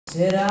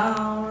Said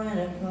I'll rent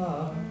a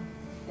car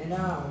and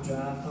I'll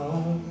drive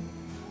home.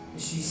 And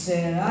she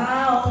said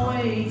I'll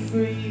wait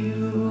for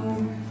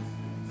you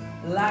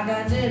like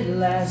I did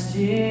last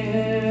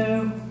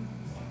year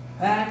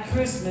at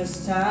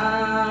Christmas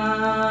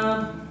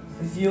time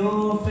with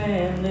your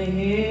family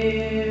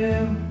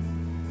here.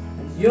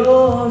 And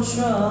your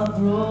truck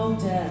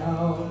broke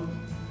down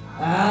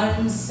out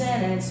in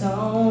San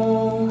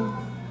Antonio,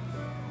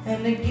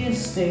 and the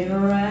gifts stayed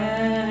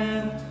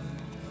wrapped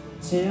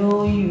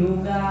till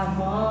you got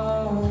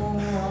home.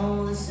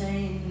 Oh, this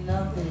ain't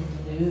nothing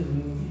new.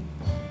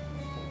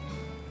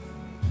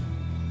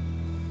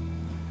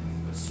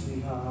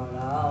 Sweetheart,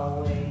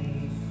 I'll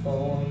wait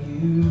for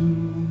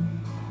you.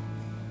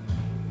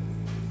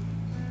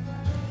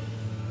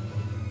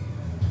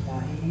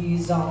 Now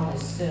he's on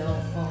his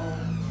cell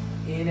phone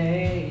in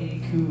a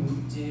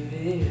coupe de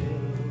ville,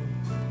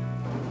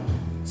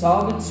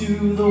 talking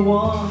to the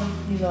one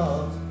he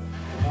loves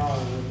and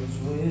always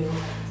will.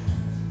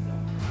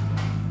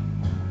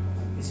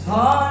 His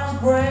heart is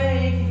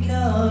breaking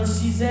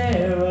 'cause she's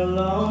there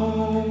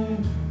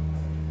alone.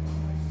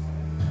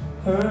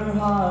 Her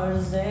heart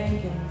is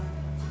aching,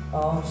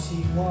 all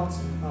she wants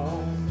is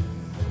home.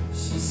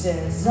 She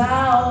says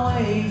I'll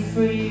wait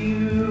for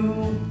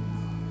you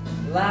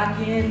like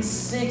in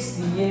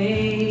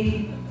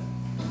 '68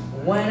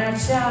 when our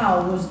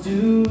child was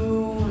due.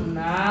 And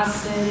I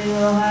said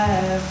he'll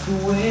have to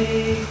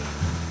wait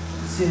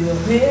till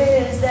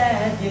his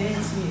dad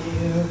gets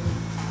here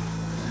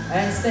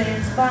and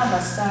stands by my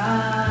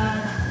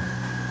side.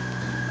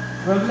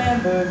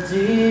 Remember,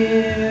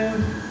 dear,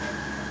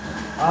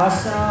 our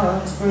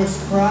son's first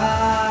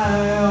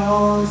cry.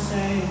 Oh, this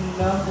ain't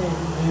nothing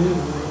new.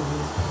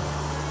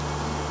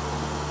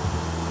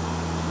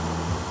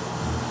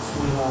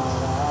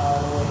 Sweetheart,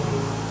 I'll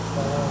wait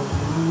for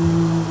you.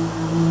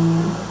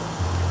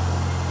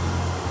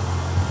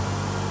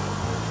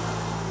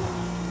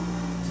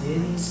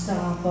 Didn't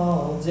stop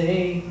all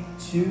day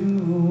to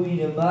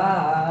eat a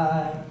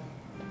bite.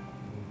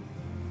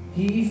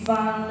 He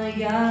finally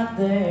got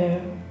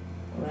there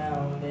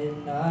around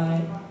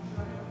midnight.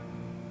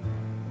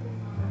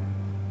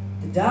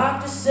 The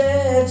doctor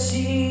said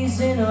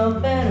she's in a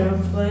better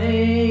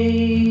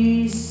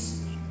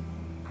place.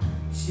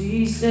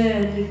 She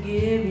said to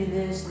give you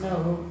this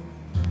note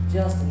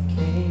just in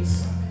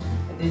case.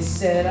 And it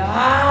said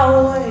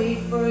I'll wait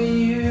for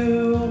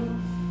you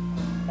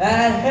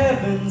at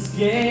heaven's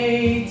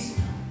gate.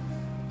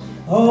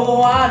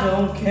 Oh, I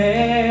don't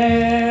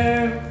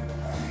care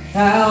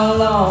how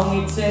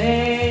long it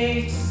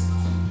takes,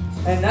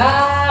 and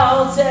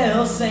I'll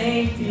tell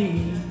St.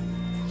 Pete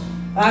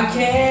I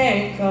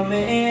can't come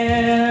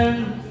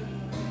in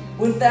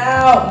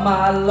without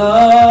my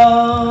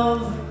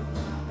love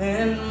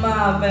and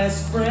my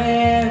best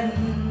friend.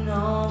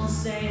 No,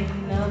 this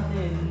ain't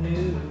nothing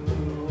new.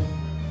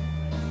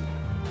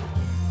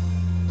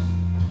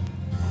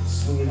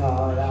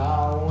 Sweetheart,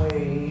 I'll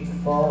wait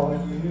for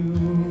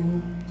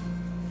you.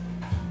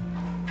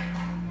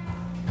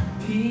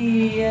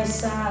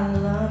 P.S. I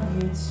love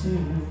you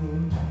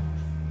too.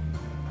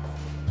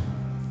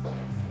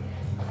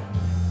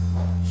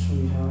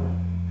 Sweetheart.